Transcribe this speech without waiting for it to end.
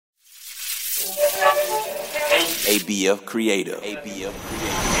ABF Creator.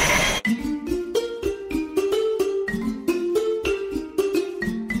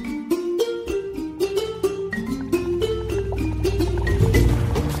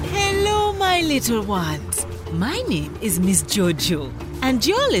 Hello, my little ones. My name is Miss Jojo, and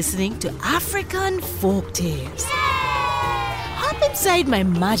you're listening to African Folktales. Hop inside my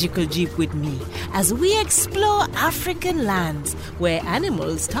magical jeep with me as we explore African lands where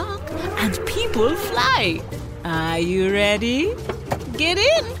animals talk and people fly. Are you ready? Get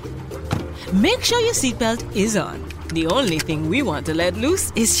in! Make sure your seatbelt is on. The only thing we want to let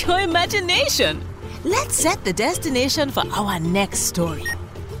loose is your imagination. Let's set the destination for our next story.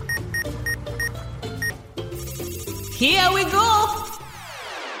 Here we go!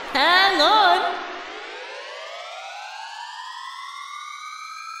 Hang on!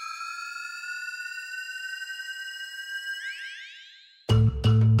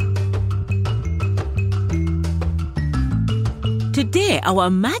 Today, our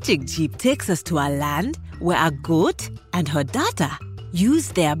magic jeep takes us to a land where a goat and her daughter use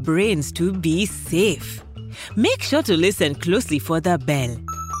their brains to be safe. Make sure to listen closely for the bell.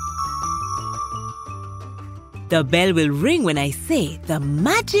 The bell will ring when I say the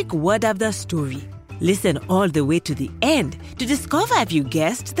magic word of the story. Listen all the way to the end to discover if you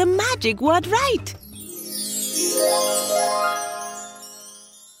guessed the magic word right.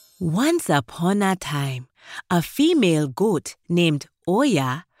 Once upon a time, a female goat named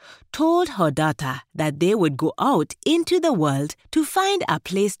Oya told her daughter that they would go out into the world to find a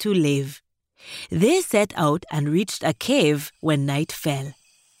place to live. They set out and reached a cave when night fell.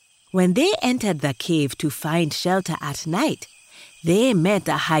 When they entered the cave to find shelter at night, they met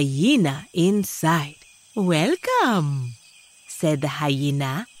a hyena inside. "Welcome," said the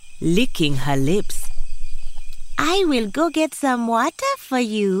hyena, licking her lips. "I will go get some water for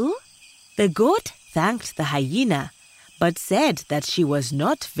you." The goat thanked the hyena, but said that she was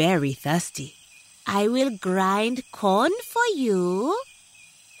not very thirsty. "I will grind corn for you,"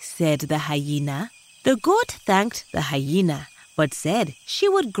 said the hyena. The goat thanked the hyena, but said she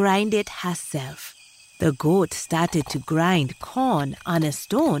would grind it herself. The goat started to grind corn on a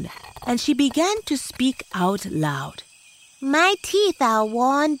stone, and she began to speak out loud. "My teeth are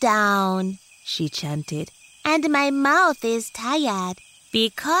worn down," she chanted, "and my mouth is tired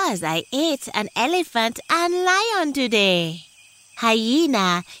because I ate an elephant and lion today.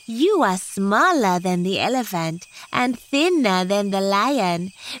 Hyena, you are smaller than the elephant and thinner than the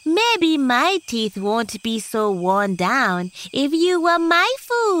lion. Maybe my teeth won't be so worn down if you were my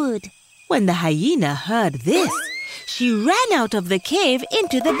food." When the hyena heard this, she ran out of the cave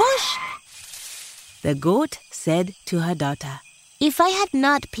into the bush. The goat said to her daughter, "If I had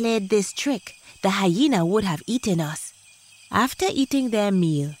not played this trick, the hyena would have eaten us." After eating their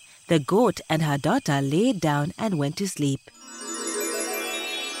meal, the goat and her daughter laid down and went to sleep.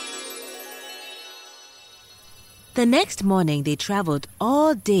 The next morning, they traveled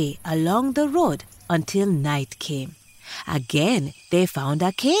all day along the road until night came. Again, they found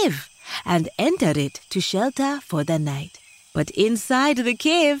a cave and entered it to shelter for the night. But inside the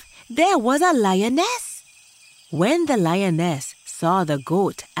cave, there was a lioness. When the lioness saw the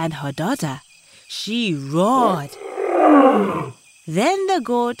goat and her daughter, she roared. Then the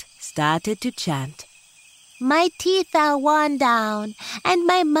goat started to chant. "My teeth are worn down and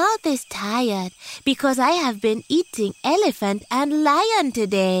my mouth is tired because I have been eating elephant and lion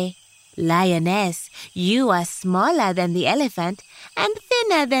today. Lioness, you are smaller than the elephant and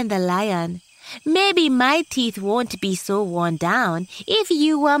thinner than the lion. Maybe my teeth won't be so worn down if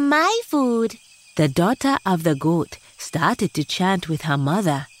you were my food." The daughter of the goat started to chant with her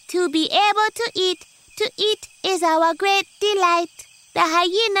mother. "To be able to eat is our great delight. The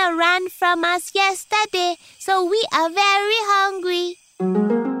hyena ran from us yesterday, so we are very hungry."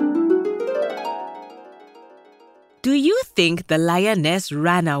 Do you think the lioness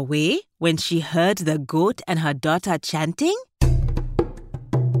ran away when she heard the goat and her daughter chanting?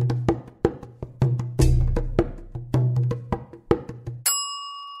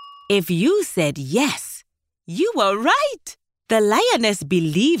 If you said yes, you were right. The lioness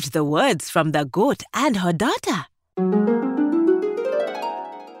believed the words from the goat and her daughter.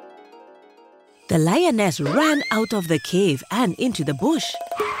 The lioness ran out of the cave and into the bush.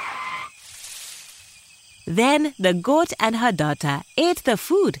 Then the goat and her daughter ate the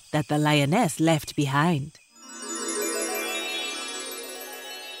food that the lioness left behind.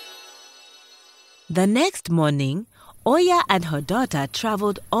 The next morning, Oya and her daughter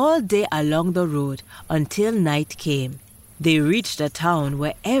traveled all day along the road until night came. They reached a town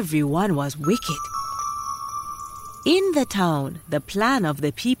where everyone was wicked. In the town, the plan of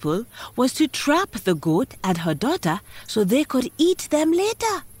the people was to trap the goat and her daughter so they could eat them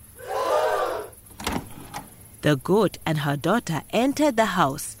later. The goat and her daughter entered the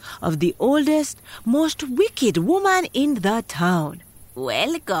house of the oldest, most wicked woman in the town.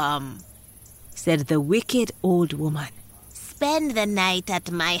 "Welcome," said the wicked old woman. "Spend the night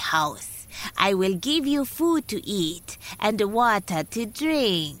at my house. I will give you food to eat and water to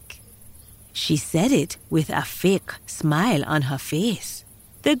drink." She said it with a fake smile on her face.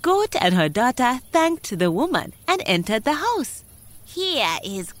 The goat and her daughter thanked the woman and entered the house. "Here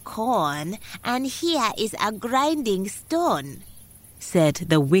is corn and here is a grinding stone," said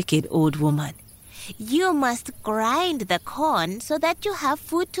the wicked old woman. "You must grind the corn so that you have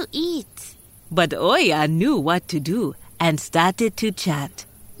food to eat." But Oya knew what to do and started to chant.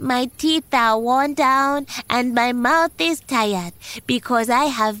 "My teeth are worn down and my mouth is tired because I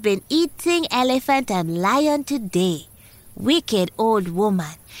have been eating elephant and lion today. Wicked old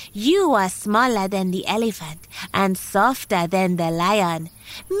woman, you are smaller than the elephant and softer than the lion.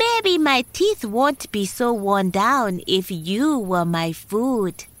 Maybe my teeth won't be so worn down if you were my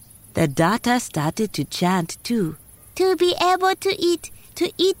food." The daughter started to chant too. "To be able to eat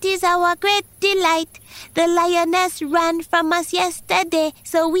is our great delight. The lioness ran from us yesterday,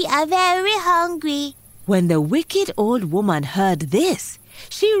 so we are very hungry." When the wicked old woman heard this,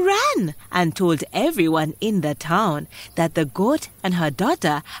 she ran and told everyone in the town that the goat and her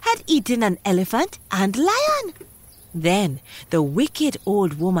daughter had eaten an elephant and lion. Then the wicked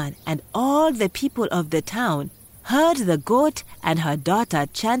old woman and all the people of the town heard the goat and her daughter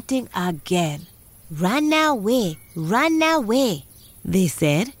chanting again. "Run away, run away," they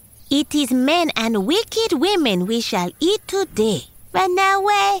said. "It is men and wicked women we shall eat today. Run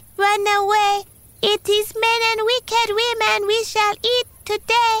away, run away. It is men and wicked women we shall eat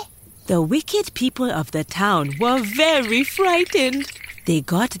today." The wicked people of the town were very frightened. They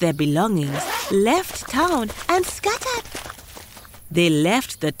got their belongings, left town, and scattered. They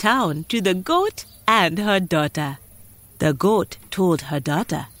left the town to the goat and her daughter. The goat told her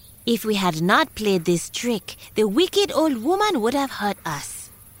daughter, "If we had not played this trick, the wicked old woman would have hurt us."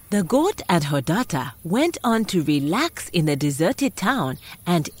 The goat and her daughter went on to relax in the deserted town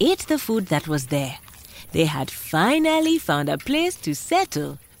and ate the food that was there. They had finally found a place to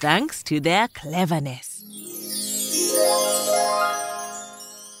settle thanks to their cleverness.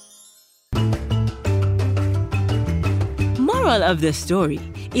 Moral of the story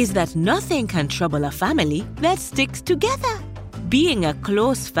is that nothing can trouble a family that sticks together. Being a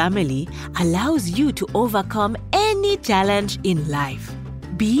close family allows you to overcome any challenge in life.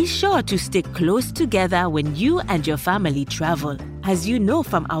 Be sure to stick close together when you and your family travel. As you know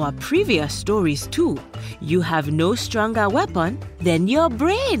from our previous stories too, you have no stronger weapon than your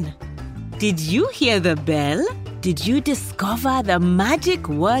brain. Did you hear the bell? Did you discover the magic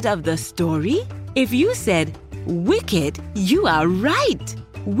word of the story? If you said wicked, you are right.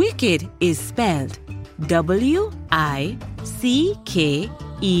 Wicked is spelled W-I-C-K-E-D.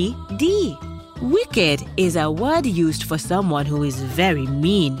 Wicked is a word used for someone who is very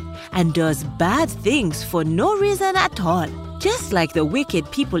mean and does bad things for no reason at all, just like the wicked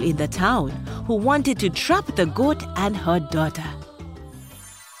people in the town who wanted to trap the goat and her daughter.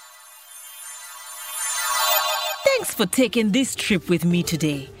 Thanks for taking this trip with me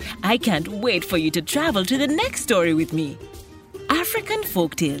today. I can't wait for you to travel to the next story with me. African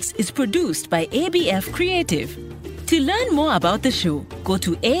Folktales is produced by ABF Creative. To learn more about the show, go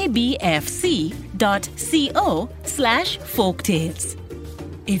to abfc.co/folktales.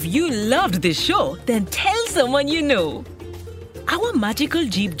 If you loved this show, then tell someone you know. Our magical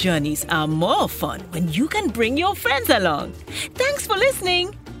Jeep journeys are more fun when you can bring your friends along. Thanks for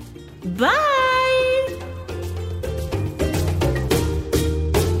listening. Bye!